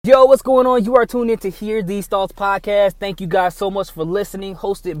Yo, what's going on? You are tuned in to Hear These Thoughts podcast. Thank you guys so much for listening.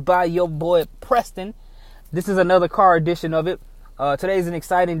 Hosted by your boy Preston. This is another car edition of it. Today is an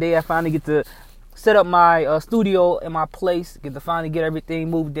exciting day. I finally get to set up my studio in my place. Get to finally get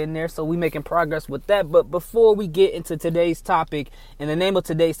everything moved in there. So we making progress with that. But before we get into today's topic, and the name of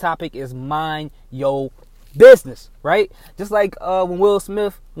today's topic is Mind Your Business, right? Just like when Will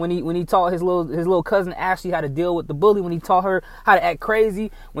Smith, when he taught his little cousin Ashley how to deal with the bully, when he taught her how to act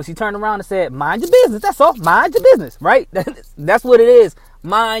crazy, when she turned around and said, "Mind your business." That's all. Mind your business, right? That's what it is.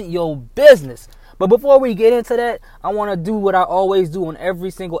 Mind your business. But before we get into that, I want to do what I always do on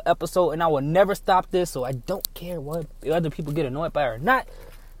every single episode, and I will never stop this. So I don't care what other people get annoyed by or not.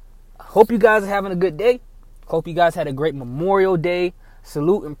 I hope you guys are having a good day. Hope you guys had a great Memorial Day.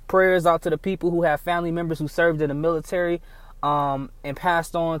 Salute and prayers out to the people who have family members who served in the military and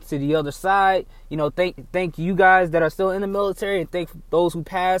passed on to the other side. You know, thank you guys that are still in the military, and thank those who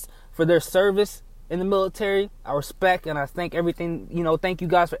passed for their service in the military. I respect and I thank everything. You know, thank you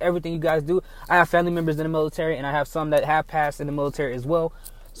guys for everything you guys do. I have family members in the military, and I have some that have passed in the military as well.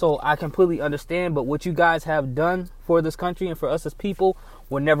 So I completely understand. But what you guys have done for this country and for us as people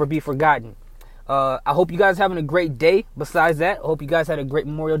will never be forgotten. I hope you guys are having a great day. Besides that, I hope you guys had a great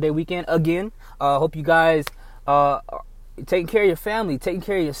Memorial Day weekend again. I hope you guys are taking care of your family, taking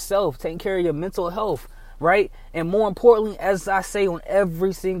care of yourself, taking care of your mental health, right? And more importantly, as I say on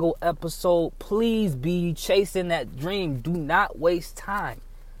every single episode, please be chasing that dream. Do not waste time.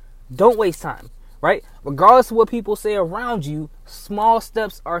 Don't waste time, right? Regardless of what people say around you, small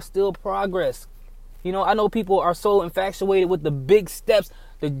steps are still progress. You know, I know people are so infatuated with the big steps,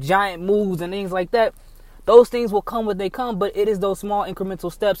 the giant moves and things like that. Those things will come when they come, but it is those small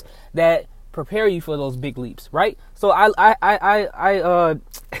incremental steps that prepare you for those big leaps, right? So I'm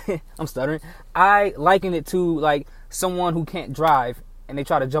stuttering. I liken it to like someone who can't drive and they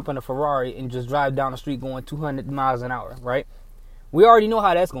try to jump in a Ferrari and just drive down the street going 200 miles an hour, right? We already know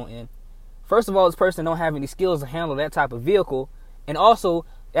how that's going to end. First of all, this person don't have any skills to handle that type of vehicle, and also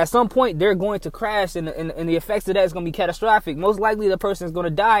at some point, they're going to crash, and the effects of that is going to be catastrophic. Most likely, the person is going to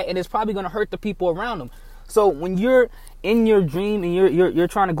die, and it's probably going to hurt the people around them. So when you're in your dream and you're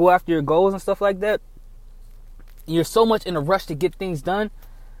trying to go after your goals and stuff like that, you're so much in a rush to get things done.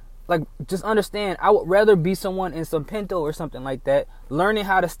 Like, just understand, I would rather be someone in some Pinto or something like that, learning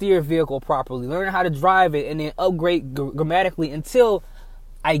how to steer a vehicle properly, learning how to drive it, and then upgrade grammatically until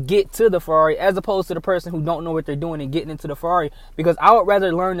I get to the Ferrari, as opposed to the person who don't know what they're doing and getting into the Ferrari, because I would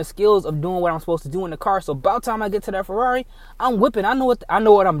rather learn the skills of doing what I'm supposed to do in the car. So about time I get to that Ferrari, I'm whipping. I know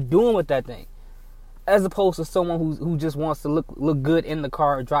what I'm doing with that thing, as opposed to someone who just wants to look good in the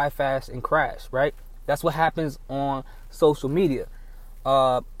car, drive fast, and crash. Right? That's what happens on social media.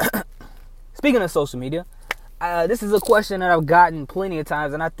 Speaking of social media, this is a question that I've gotten plenty of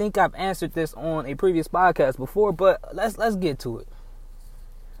times, and I think I've answered this on a previous podcast before. But let's get to it.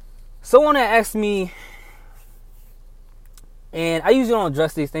 Someone that asked me, and I usually don't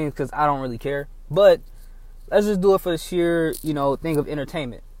address these things because I don't really care, but let's just do it for the sheer, thing of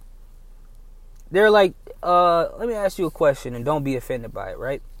entertainment. They're like, let me ask you a question, and don't be offended by it,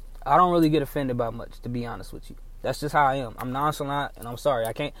 right? I don't really get offended by much, to be honest with you. That's just how I am. I'm nonchalant, and I'm sorry.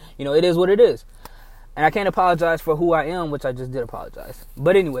 I can't, it is what it is. And I can't apologize for who I am, which I just did apologize.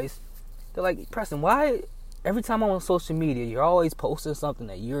 But anyways, they're like, Preston, why every time I'm on social media, you're always posting something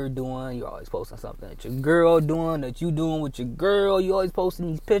that you're doing. You're always posting something that your girl doing, that you doing with your girl. You always posting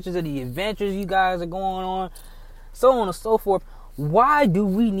these pictures of the adventures you guys are going on, so on and so forth. Why do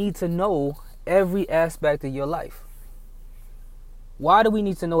we need to know every aspect of your life? Why do we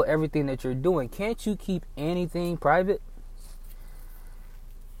need to know everything that you're doing? Can't you keep anything private?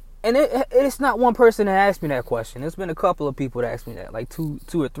 And it's not one person that asked me that question. It's been a couple of people that asked me that, like two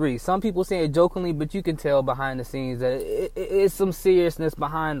or three. Some people say it jokingly, but you can tell behind the scenes that it's some seriousness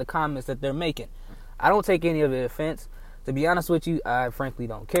behind the comments that they're making. I don't take any of it offense. To be honest with you, I frankly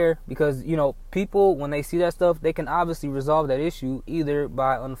don't care, because, people, when they see that stuff, they can obviously resolve that issue either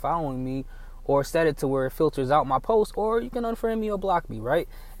by unfollowing me or set it to where it filters out my post, or you can unfriend me or block me, right?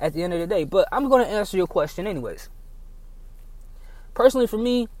 At the end of the day. But I'm going to answer your question anyways. Personally, for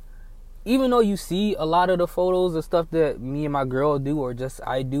me, even though you see a lot of the photos and stuff that me and my girl do, or just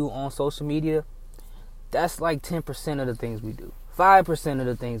I do on social media, that's like 10% of the things we do. 5% of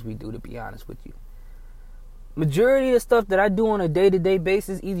the things we do, to be honest with you. Majority of stuff that I do on a day-to-day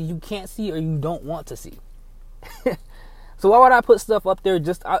basis, either you can't see or you don't want to see. So why would I put stuff up there?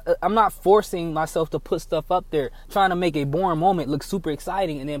 I'm not forcing myself to put stuff up there, trying to make a boring moment look super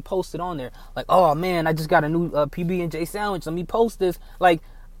exciting and then post it on there. Like, oh man, I just got a new PB&J sandwich. Let me post this. Like,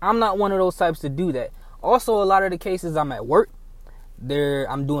 I'm not one of those types to do that. Also, a lot of the cases I'm at work.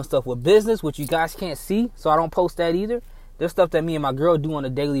 I'm doing stuff with business, which you guys can't see, so I don't post that either. There's stuff that me and my girl do on a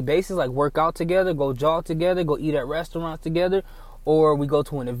daily basis, like work out together, go jog together, go eat at restaurants together, or we go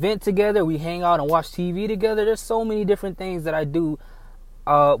to an event together, we hang out and watch TV together. There's so many different things that I do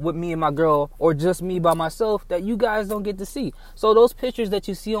with me and my girl, or just me by myself, that you guys don't get to see. So those pictures that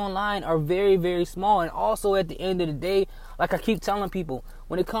you see online are very, very small. And also at the end of the day, like I keep telling people,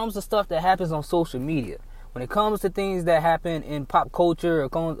 when it comes to stuff that happens on social media, when it comes to things that happen in pop culture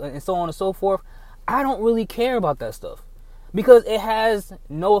and so on and so forth, I don't really care about that stuff, because it has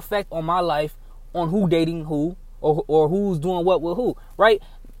no effect on my life, on who dating who, or who's doing what with who, right?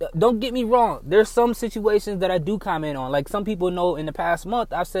 Don't get me wrong. There's some situations that I do comment on. Like, some people know in the past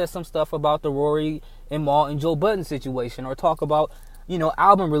month, I've said some stuff about the Rory and Mal and Joe Budden situation, or talk about,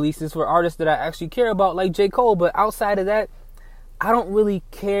 album releases for artists that I actually care about, like J. Cole. But outside of that, I don't really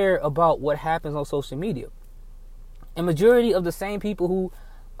care about what happens on social media. And majority of the same people who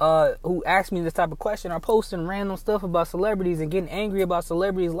ask me this type of question are posting random stuff about celebrities and getting angry about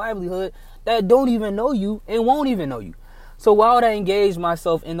celebrities' livelihood that don't even know you and won't even know you. So why would I engage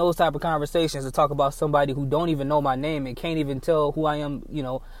myself in those type of conversations to talk about somebody who don't even know my name and can't even tell who I am,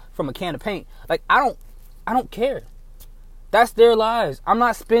 from a can of paint? Like, I don't care. That's their lives. I'm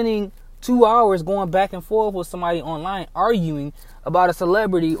not spending 2 hours going back and forth with somebody online arguing about a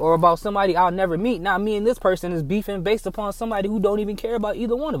celebrity or about somebody I'll never meet. Now, me and this person is beefing based upon somebody who don't even care about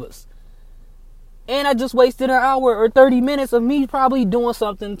either one of us. And I just wasted an hour or 30 minutes of me probably doing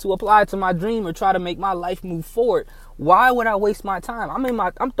something to apply to my dream or try to make my life move forward. Why would I waste my time?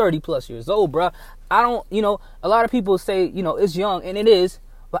 I'm 30 plus years old, bruh. I don't, a lot of people say, it's young, and it is,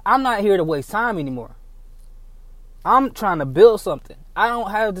 but I'm not here to waste time anymore. I'm trying to build something. I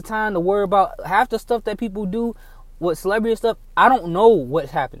don't have the time to worry about half the stuff that people do with celebrity stuff. I don't know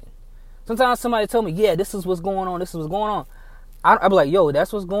what's happening. Sometimes somebody tell me, yeah, this is what's going on. This is what's going on. I'll be like, yo,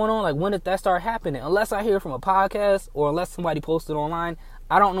 that's what's going on? Like, when did that start happening? Unless I hear from a podcast or unless somebody posted online,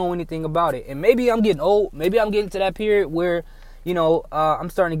 I don't know anything about it. And maybe I'm getting old. Maybe I'm getting to that period where, I'm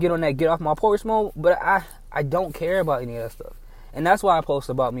starting to get on that get off my porch mode. But I don't care about any of that stuff. And that's why I post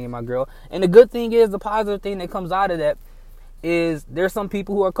about me and my girl. And the good thing is, the positive thing that comes out of that is there's some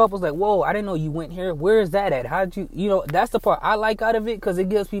people who are couples like, whoa, I didn't know you went here. Where is that at? How'd you, that's the part I like out of it, because it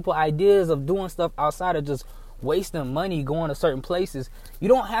gives people ideas of doing stuff outside of just wasting money going to certain places. You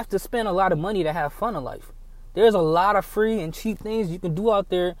don't have to spend a lot of money to have fun in life. There's a lot of free and cheap things you can do out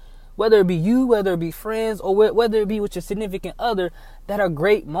there, whether it be you, whether it be friends, or whether it be with your significant other, that are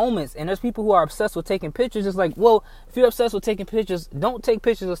great moments. And there's people who are obsessed with taking pictures. It's like, well, if you're obsessed with taking pictures, don't take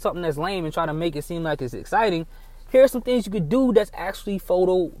pictures of something that's lame and try to make it seem like it's exciting. Here are some things you could do that's actually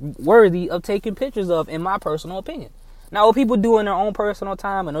photo worthy of taking pictures of, in my personal opinion. Now, what people do in their own personal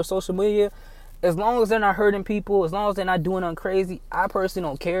time and their social media, as long as they're not hurting people, as long as they're not doing nothing crazy, I personally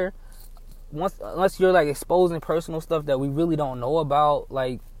don't care. Unless you're like exposing personal stuff that we really don't know about,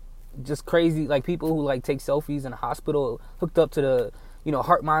 like just crazy, like people who like take selfies in a hospital hooked up to the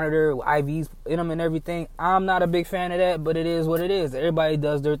heart monitor with IVs in them and everything. I'm not a big fan of that, but it is what it is. Everybody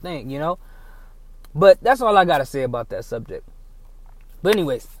does their thing, But that's all I gotta say about that subject. But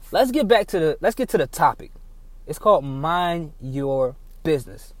anyways, let's get to the topic. It's called Mind Your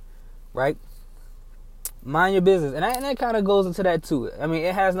Business, right? Mind your business. And that kind of goes into that too. I mean,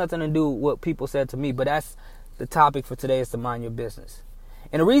 it has nothing to do with what people said to me, but that's the topic for today, is to mind your business.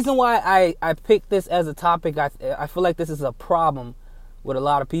 And the reason why I picked this as a topic, I feel like this is a problem with a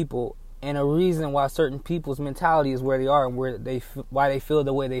lot of people, and a reason why certain people's mentality is where they are and why they feel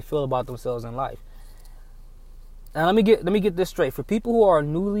the way they feel about themselves in life. Now let me get this straight. For people who are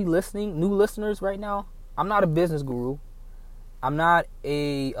new listeners right now, I'm not a business guru. I'm not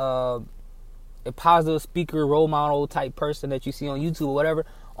a positive speaker, role model type person that you see on YouTube or whatever.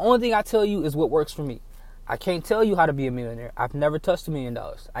 Only thing I tell you is what works for me. I can't tell you how to be a millionaire. I've never touched $1 million.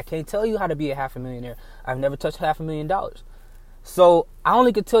 I can't tell you how to be a $500,000. I've never touched $500,000. So I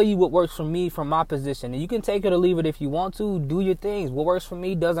only can tell you what works for me from my position. And you can take it or leave it if you want to. Do your things. What works for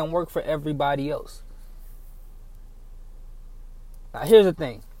me doesn't work for everybody else. Now, here's the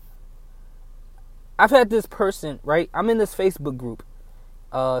thing. I've had this person, right? I'm in this Facebook group.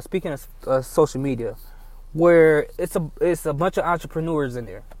 Speaking of social media, where it's a bunch of entrepreneurs in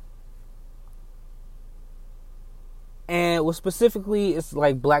there, and specifically it's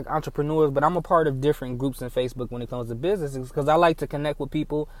like black entrepreneurs. But I'm a part of different groups in Facebook when it comes to business, because I like to connect with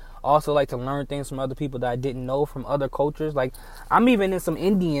people. I also like to learn things from other people that I didn't know, from other cultures. Like, I'm even in some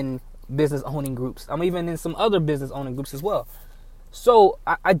Indian business owning groups. I'm even in some other business owning groups as well. So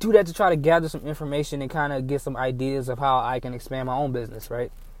I do that to try to gather some information and kind of get some ideas of how I can expand my own business,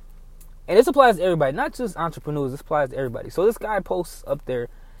 right? And this applies to everybody, not just entrepreneurs. This applies to everybody. So this guy posts up there,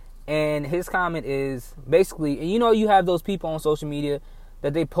 and his comment is basically, and you have those people on social media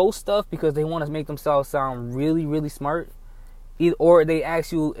that they post stuff because they want to make themselves sound really, really smart. Or they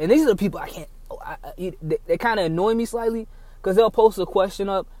ask you, and these are the people they kind of annoy me slightly, because they'll post a question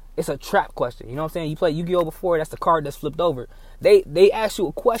up. It's a trap question. You know what I'm saying? You play Yu-Gi-Oh! Before, that's the card that's flipped over. They ask you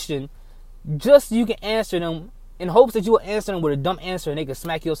a question just so you can answer them, in hopes that you will answer them with a dumb answer and they can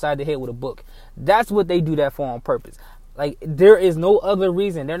smack you upside the head with a book. That's what they do that for on purpose. Like, there is no other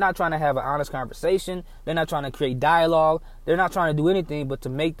reason. They're not trying to have an honest conversation. They're not trying to create dialogue. They're not trying to do anything but to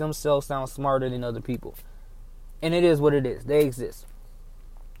make themselves sound smarter than other people. And it is what it is. They exist.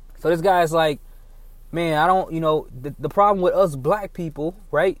 So this guy is like, man, I don't, the problem with us black people,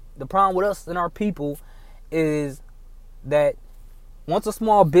 right? The problem with us and our people is that once a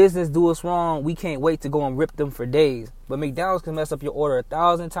small business do us wrong, we can't wait to go and rip them for days. But McDonald's can mess up your order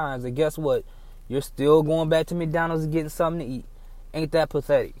 1,000 times, and guess what? You're still going back to McDonald's and getting something to eat. Ain't that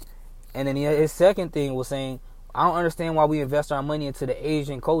pathetic? And then his second thing was saying, I don't understand why we invest our money into the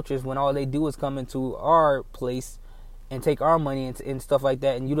Asian cultures when all they do is come into our place and take our money and stuff like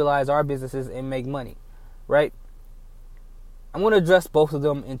that and utilize our businesses and make money, right? I'm going to address both of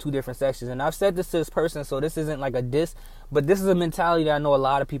them in two different sections. And I've said this to this person, so this isn't like a diss, but this is a mentality that I know a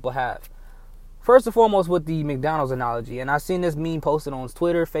lot of people have. First and foremost, with the McDonald's analogy, and I've seen this meme posted on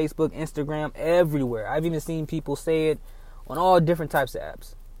Twitter, Facebook, Instagram, everywhere. I've even seen people say it on all different types of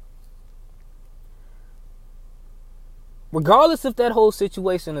apps. Regardless if that whole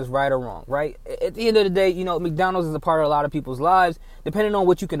situation is right or wrong, right? At the end of the day, McDonald's is a part of a lot of people's lives. Depending on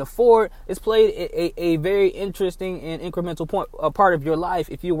what you can afford, it's played a very interesting and incremental part of your life.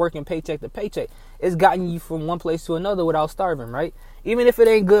 If you're working paycheck to paycheck, it's gotten you from one place to another without starving, right? Even if it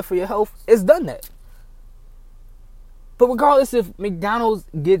ain't good for your health, it's done that. But regardless if McDonald's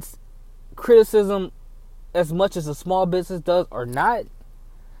gets criticism as much as a small business does or not,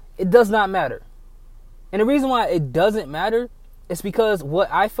 it does not matter. And the reason why it doesn't matter is because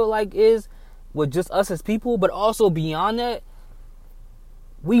what I feel like is, with just us as people, but also beyond that,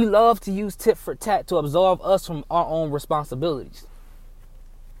 we love to use tit for tat to absolve us from our own responsibilities.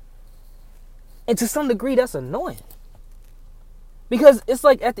 And to some degree, that's annoying. Because it's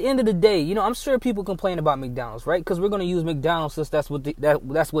like, at the end of the day, I'm sure people complain about McDonald's, right? Because we're going to use McDonald's since that's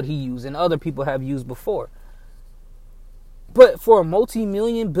what he used and other people have used before. But for a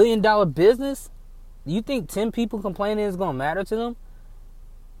multi-million, billion-dollar business, you think 10 people complaining is going to matter to them?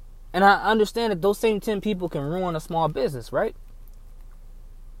 And I understand that those same 10 people can ruin a small business, right?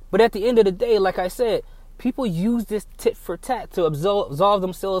 But at the end of the day, like I said, people use this tit for tat to absolve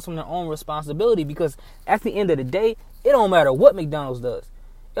themselves from their own responsibility, because at the end of the day, it don't matter what McDonald's does.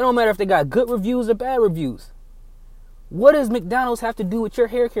 It don't matter if they got good reviews or bad reviews. What does McDonald's have to do with your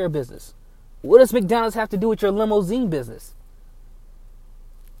hair care business? What does McDonald's have to do with your limousine business?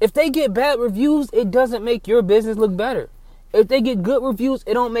 If they get bad reviews, it doesn't make your business look better. If they get good reviews,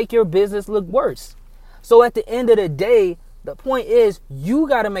 it don't make your business look worse. So at the end of the day, the point is, you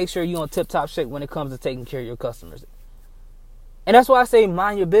got to make sure you're on tip-top shape when it comes to taking care of your customers. And that's why I say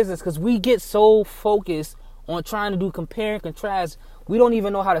mind your business, because we get so focused on trying to do compare and contrast, we don't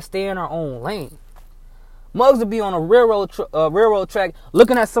even know how to stay in our own lane. Mugs will be on a railroad track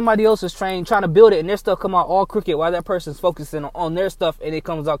looking at somebody else's train, trying to build it, and their stuff come out all crooked while that person's focusing on their stuff, and it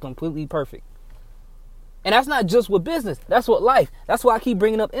comes out completely perfect. And that's not just with business. That's with life. That's why I keep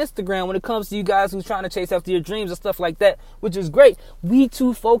bringing up Instagram when it comes to you guys who's trying to chase after your dreams and stuff like that, which is great. We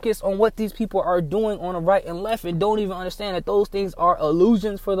too focus on what these people are doing on the right and left and don't even understand that those things are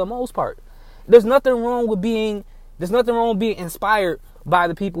illusions for the most part. There's nothing wrong with being inspired by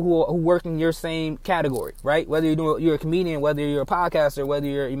the people who work in your same category, right? Whether you're a comedian, whether you're a podcaster, whether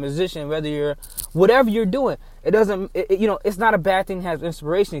you're a musician, whether you're whatever you're doing, it's not a bad thing to have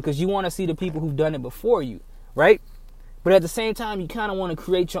inspiration, because you want to see the people who've done it before you, right? But at the same time, you kind of want to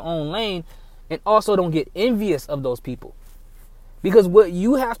create your own lane, and also don't get envious of those people, because what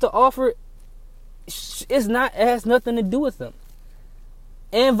you have to offer it has nothing to do with them,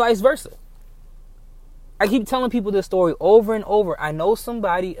 and vice versa. I keep telling people this story over and over. I know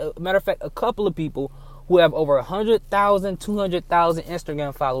somebody, matter of fact, a couple of people who have over 100,000, 200,000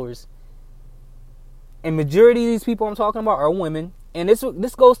 Instagram followers. And majority of these people I'm talking about are women. And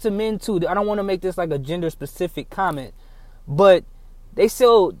this goes to men too. I don't want to make this like a gender specific comment, but they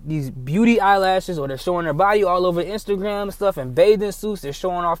sell these beauty eyelashes, or they're showing their body all over Instagram and stuff, and bathing suits. They're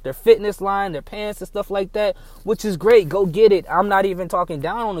showing off their fitness line, their pants and stuff like that, which is great. Go get it. I'm not even talking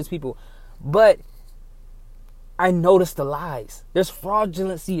down on these people, but I noticed the lies. There's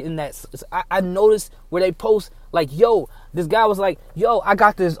fraudulency in that. I noticed where they post like, yo, this guy was like, yo, I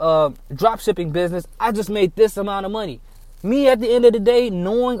got this drop shipping business. I just made this amount of money. Me, at the end of the day,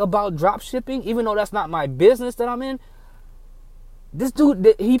 knowing about drop shipping, even though that's not my business that I'm in, this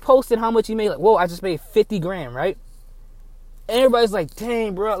dude, he posted how much he made. Like, whoa, I just made 50 grand, right? And everybody's like,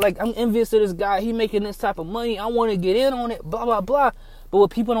 dang, bro, like, I'm envious of this guy. He making this type of money. I want to get in on it, blah, blah, blah. But what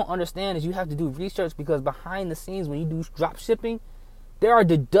people don't understand is you have to do research, because behind the scenes, when you do drop shipping, there are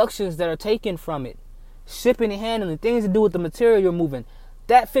deductions that are taken from it. Shipping and handling, things to do with the material you're moving.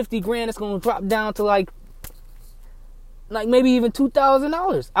 That 50 grand is going to drop down to like maybe even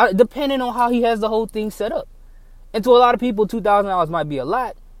 $2,000, depending on how he has the whole thing set up. And to a lot of people, $2,000 might be a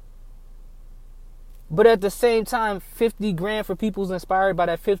lot. But at the same time, 50 grand for people who's inspired by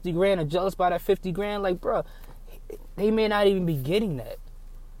that 50 grand or jealous by that 50 grand, like, bro, they may not even be getting that.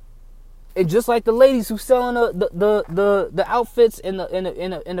 And just like the ladies who selling the outfits in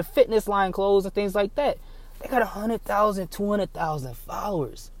the fitness line clothes and things like that, they got 100,000, 200,000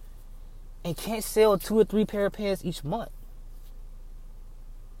 followers and can't sell 2 or 3 pair of pants each month.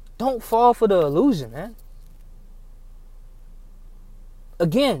 Don't fall for the illusion, man.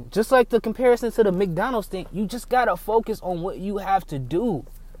 Again, just like the comparison to the McDonald's thing, you just gotta focus on what you have to do.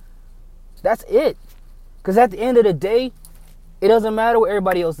 That's it. Because at the end of the day, it doesn't matter what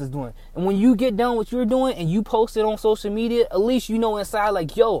everybody else is doing. And when you get done what you're doing and you post it on social media, at least you know inside,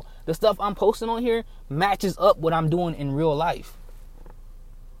 like, yo, the stuff I'm posting on here matches up what I'm doing in real life.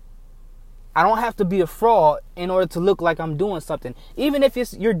 I don't have to be a fraud in order to look like I'm doing something. Even if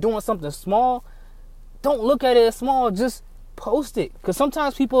you're doing something small, don't look at it as small. Just post it. Because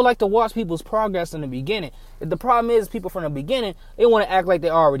sometimes people like to watch people's progress in the beginning. If the problem is people from the beginning, they want to act like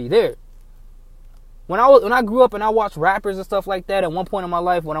they're already there. When I grew up and I watched rappers and stuff like that, at one point in my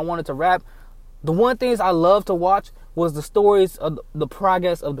life when I wanted to rap, the one things I loved to watch was the stories of the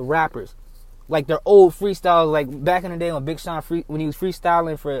progress of the rappers. Like their old freestyles, like back in the day when Big Sean when he was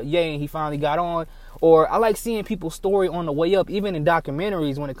freestyling for Ye and he finally got on. Or I like seeing people's story on the way up, even in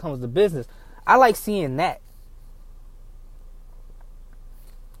documentaries when it comes to business. I like seeing that.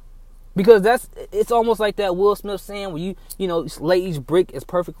 Because it's almost like that Will Smith saying, when you know, lay each brick as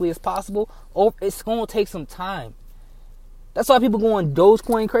perfectly as possible, or it's going to take some time. That's why people going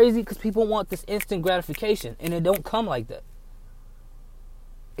Dogecoin crazy, because people want this instant gratification, and it don't come like that.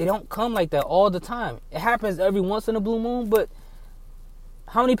 It don't come like that all the time. It happens every once in a blue moon, but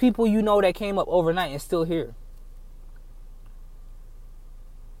how many people you know that came up overnight and still here?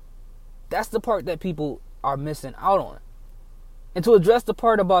 That's the part that people are missing out on. And to address the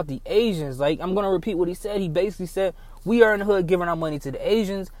part about the Asians, like, I'm going to repeat what he said. He basically said, we are in the hood giving our money to the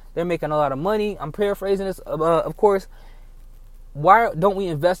Asians. They're making a lot of money. I'm paraphrasing this, of course. Why don't we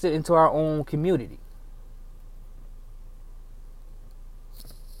invest it into our own community?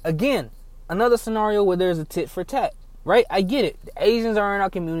 Again, another scenario where there's a tit for tat, right? I get it. The Asians are in our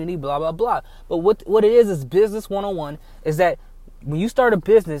community, blah, blah, blah. But what it is business 101 is that when you start a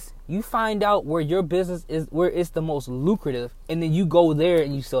business, you find out where your business is, where it's the most lucrative, and then you go there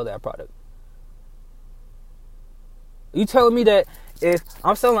and you sell that product. You telling me that if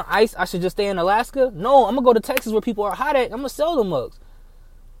I'm selling ice, I should just stay in Alaska? No, I'm going to go to Texas where people are hot at. I'm going to sell them mugs.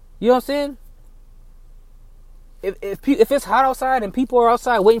 You know what I'm saying? If it's hot outside and people are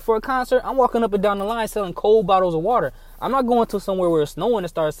outside waiting for a concert, I'm walking up and down the line selling cold bottles of water. I'm not going to somewhere where it's snowing to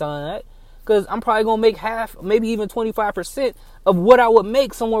start selling that. Because I'm probably going to make half, maybe even 25% of what I would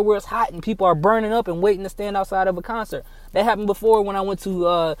make somewhere where it's hot and people are burning up and waiting to stand outside of a concert. That happened before when I went to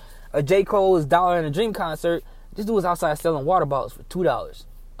a J. Cole's Dollar and a Dream concert. This dude was outside selling water bottles for $2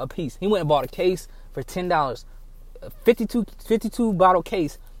 a piece. He went and bought a case for $10. A 52 bottle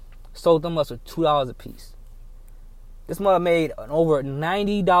case, sold them us for $2 a piece. This mother made an over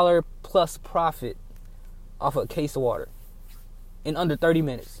 $90 plus profit off a case of water in under 30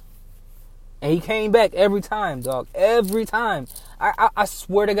 minutes. And he came back every time, dog. Every time. I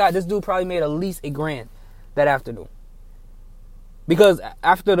swear to God, this dude probably made at least $1,000 that afternoon. Because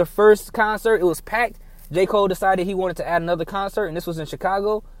after the first concert, it was packed. J. Cole decided he wanted to add another concert, and this was in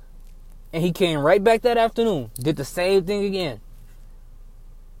Chicago. And he came right back that afternoon. Did the same thing again.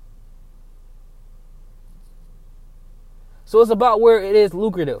 So it's about where it is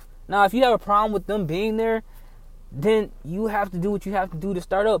lucrative. Now, if you have a problem with them being there, then you have to do what you have to do to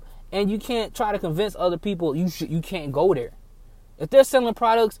start up. And you can't try to convince other people you can't go there. If they're selling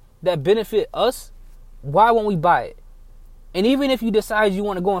products that benefit us, why won't we buy it? And even if you decide you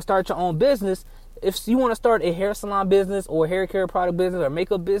want to go and start your own business, if you want to start a hair salon business or a hair care product business or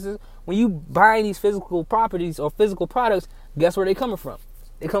makeup business, when you buy these physical properties or physical products, guess where they're coming from?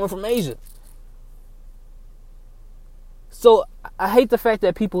 They're coming from Asia. So I hate the fact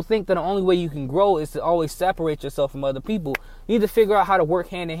that people think that the only way you can grow is to always separate yourself from other people. You need to figure out how to work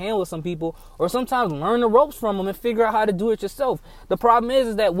hand in hand with some people, or sometimes learn the ropes from them and figure out how to do it yourself. The problem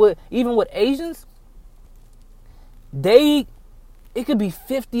is that even with Asians, it could be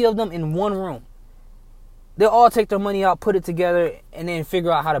 50 of them in one room. They'll all take their money out, put it together, and then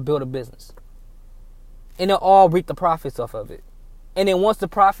figure out how to build a business. And they'll all reap the profits off of it. And then once the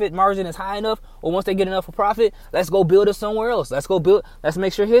profit margin is high enough, or once they get enough of profit, let's go build it somewhere else. Let's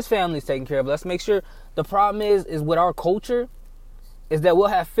make sure his family's taken care of. Let's make sure. The problem is with our culture, is that we'll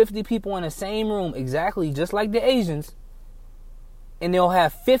have 50 people in the same room, exactly just like the Asians, and they'll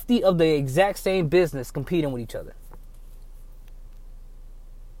have 50 of the exact same business competing with each other.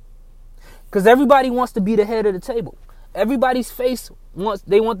 Because everybody wants to be the head of the table. Everybody's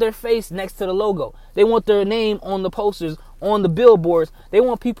they want their face next to the logo. They want their name on the posters, on the billboards. They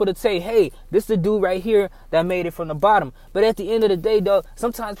want people to say, hey, this is the dude right here that made it from the bottom. But at the end of the day, though,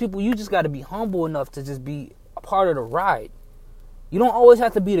 sometimes people, you just got to be humble enough to just be a part of the ride. You don't always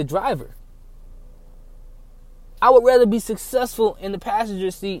have to be the driver. I would rather be successful in the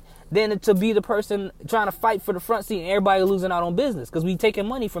passenger seat than to be the person trying to fight for the front seat and everybody losing out on business because we taking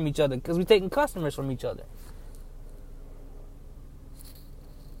money from each other, because we taking customers from each other.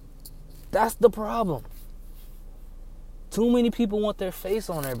 That's the problem. Too many people want their face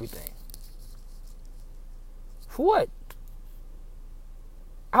on everything. For what?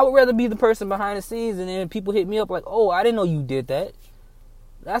 I would rather be the person behind the scenes and then people hit me up like, oh, I didn't know you did that.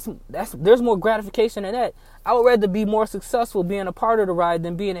 There's more gratification in that. I would rather be more successful being a part of the ride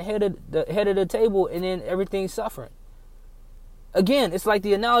than being the head of the table and then everything's suffering. Again, it's like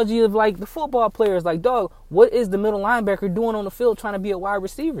the analogy of like the football players. Like, dog, what is the middle linebacker doing on the field trying to be a wide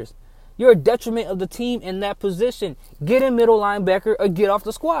receiver? You're a detriment of the team in that position. Get in middle linebacker or get off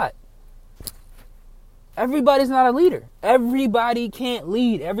the squad. Everybody's not a leader. Everybody can't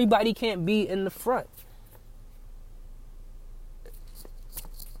lead. Everybody can't be in the front.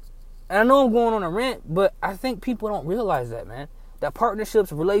 And I know I'm going on a rant, but I think people don't realize that, man. That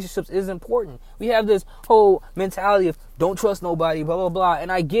partnerships, relationships is important. We have this whole mentality of don't trust nobody, blah, blah, blah.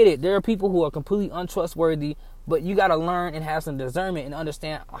 And I get it. There are people who are completely untrustworthy, but you got to learn and have some discernment and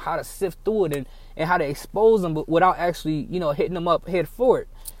understand how to sift through it and how to expose them without actually, hitting them up head forward.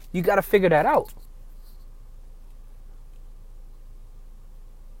 You got to figure that out.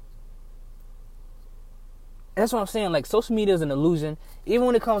 And that's what I'm saying. Like, social media is an illusion. Even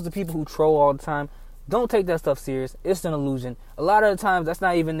when it comes to people who troll all the time, don't take that stuff serious. It's an illusion. A lot of the times, that's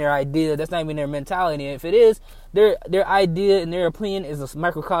not even their idea. That's not even their mentality. And if it is, their idea and their opinion is a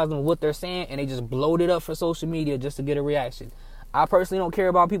microcosm of what they're saying, and they just blowed it up for social media just to get a reaction. I personally don't care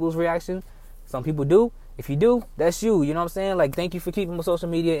about people's reactions. Some people do. If you do, that's you. You know what I'm saying? Like, thank you for keeping my social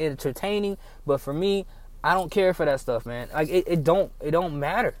media entertaining. But for me, I don't care for that stuff, man. Like, it don't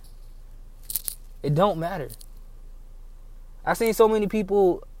matter. It don't matter. I've seen so many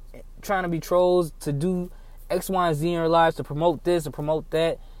people trying to be trolls to do X, Y, and Z in their lives, to promote this or promote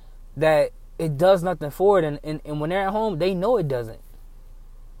that it does nothing for it. And when they're at home, they know it doesn't.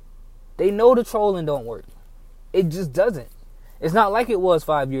 They know the trolling don't work. It just doesn't. It's not like it was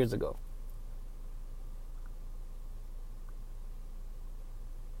 5 years ago.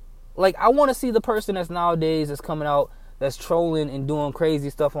 Like, I want to see the person that's nowadays that's coming out, that's trolling and doing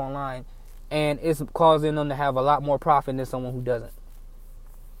crazy stuff online, and it's causing them to have a lot more profit than someone who doesn't.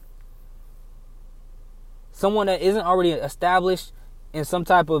 Someone that isn't already established in some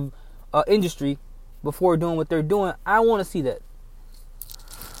type of industry before doing what they're doing, I want to see that.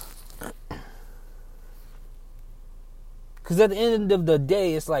 Because at the end of the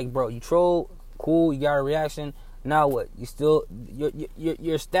day, it's like, bro, you troll, cool, you got a reaction. Now what? You still,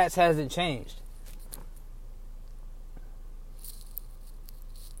 your stats hasn't changed.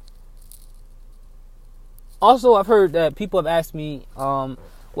 Also, I've heard that people have asked me, of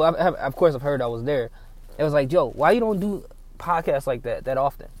course I've heard I was there. It was like, yo, why you don't do podcasts like that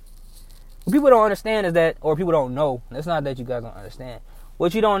often? What people don't understand is that, or people don't know, it's not that you guys don't understand.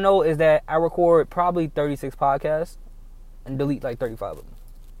 What you don't know is that I record probably 36 podcasts and delete like 35 of them.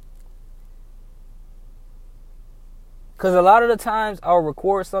 Because a lot of the times I'll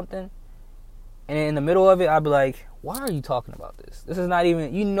record something and in the middle of it, I'll be like, why are you talking about this? This is not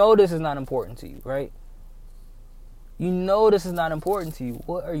even, this is not important to you, right? You know this is not important to you.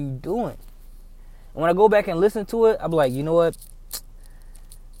 What are you doing? And when I go back and listen to it, I'll be like, you know what?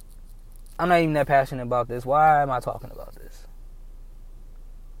 I'm not even that passionate about this. Why am I talking about this?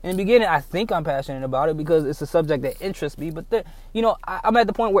 In the beginning, I think I'm passionate about it because it's a subject that interests me. But, I'm at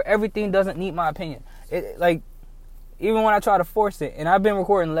the point where everything doesn't need my opinion. Even when I try to force it. And I've been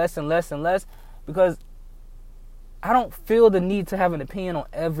recording less and less and less because I don't feel the need to have an opinion on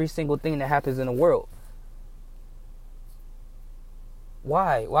every single thing that happens in the world.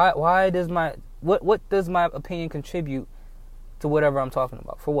 Why? Why does what does my opinion contribute to whatever I'm talking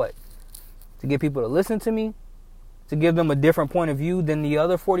about? For what? To get people to listen to me? To give them a different point of view than the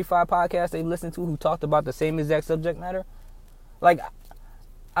other 45 podcasts they listened to who talked about the same exact subject matter? Like,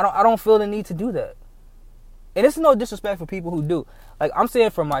 I don't feel the need to do that. And it's no disrespect for people who do. Like, I'm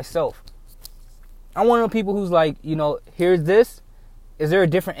saying for myself. I'm one of the people who's like, you know, here's this. Is there a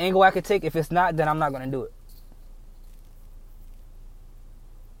different angle I could take? If it's not, then I'm not going to do it.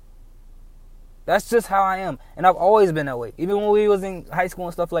 That's just how I am. And I've always been that way. Even when we was in high school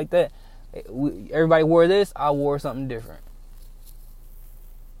and stuff like that. Everybody wore this. I wore something different.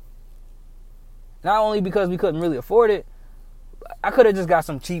 Not only because we couldn't really afford it. I could have just got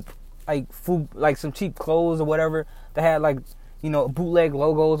some cheap, like, food, like some cheap clothes or whatever that had, like, you know, bootleg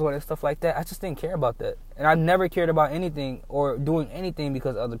logos or stuff like that. I just didn't care about that. And I never cared about anything or doing anything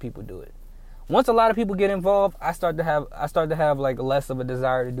because other people do it. Once a lot of people get involved, I start to have like less of a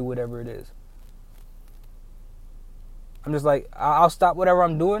desire to do whatever it is. I'm just like, I'll stop whatever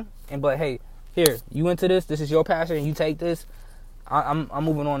I'm doing, but hey, here, you into this? This is your passion, and you take this. I'm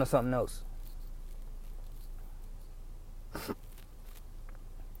moving on to something else.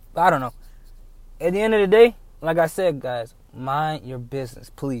 But I don't know. At the end of the day, like I said, guys, mind your business,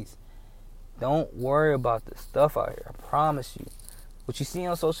 please. Don't worry about this stuff out here. I promise you. What you see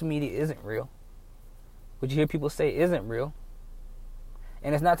on social media isn't real. What you hear people say isn't real.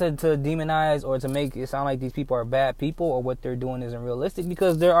 And it's not to demonize or to make it sound like these people are bad people or what they're doing isn't realistic,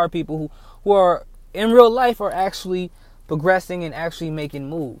 because there are people who are in real life are actually progressing and actually making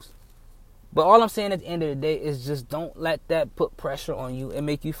moves. But all I'm saying at the end of the day is just don't let that put pressure on you and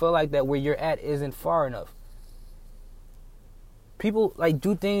make you feel like that where you're at isn't far enough. People like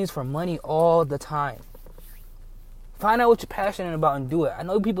do things for money all the time. Find out what you're passionate about and do it. I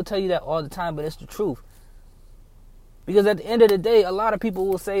know people tell you that all the time, but it's the truth. Because at the end of the day, a lot of people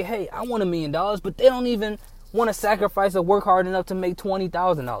will say, hey, I want $1 million, but they don't even want to sacrifice or work hard enough to make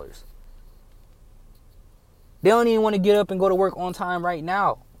 $20,000. They don't even want to get up and go to work on time right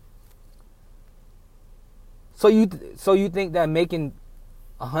now. So you think that making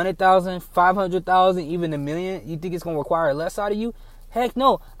 100,000, 500,000, even $1 million, you think it's going to require less out of you? Heck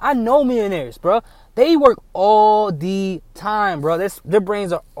no. I know millionaires, bro. They work all the time, bro. Their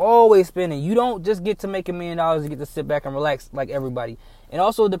brains are always spinning. You don't just get to make $1 million and get to sit back and relax like everybody. It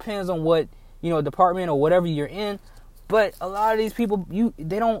also depends on what, department or whatever you're in. But a lot of these people,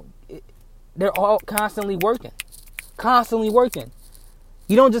 they're all constantly working. Constantly working.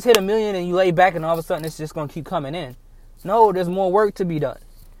 You don't just hit $1 million and you lay back and all of a sudden it's just going to keep coming in. No, there's more work to be done.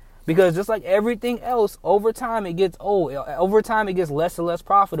 Because just like everything else, over time it gets old. Over time it gets less and less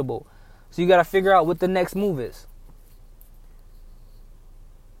profitable. So you got to figure out what the next move is.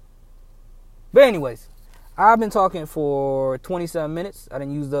 But anyways, I've been talking for 27 minutes. I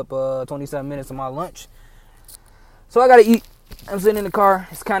done used up 27 minutes of my lunch. So I got to eat. I'm sitting in the car.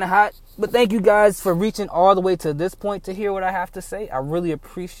 It's kind of hot. But thank you guys for reaching all the way to this point to hear what I have to say. I really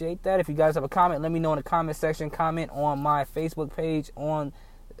appreciate that. If you guys have a comment, let me know in the comment section. Comment on my Facebook page, on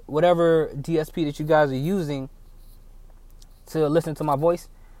whatever DSP that you guys are using to listen to my voice.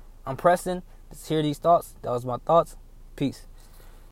 I'm Preston. Let's hear these thoughts. That was my thoughts. Peace.